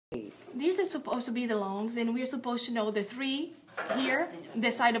These are supposed to be the lungs, and we're supposed to know the 3 here,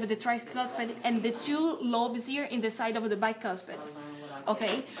 the side of the tricuspid, and the 2 lobes here in the side of the bicuspid.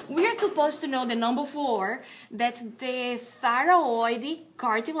 Okay, we are supposed to know the number 4, that's the thyroid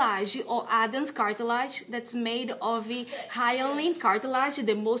cartilage or Adam's cartilage, that's made of a hyaline cartilage,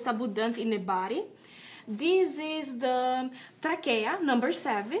 the most abundant in the body. This is the trachea, number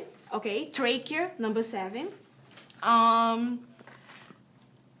 7. Okay, trachea, number 7.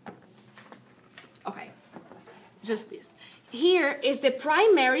 Okay, just this. Here is the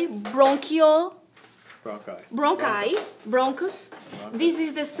primary bronchus. This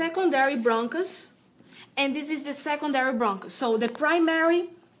is the secondary bronchus, and this is the secondary bronchus. So the primary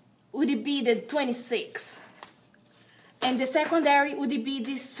would be the 26, and the secondary would be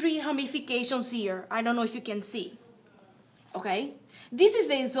these 3 ramifications here. I don't know if you can see. Okay, this is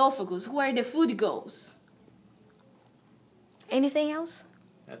the esophagus where the food goes. Anything else?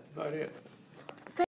 That's about it.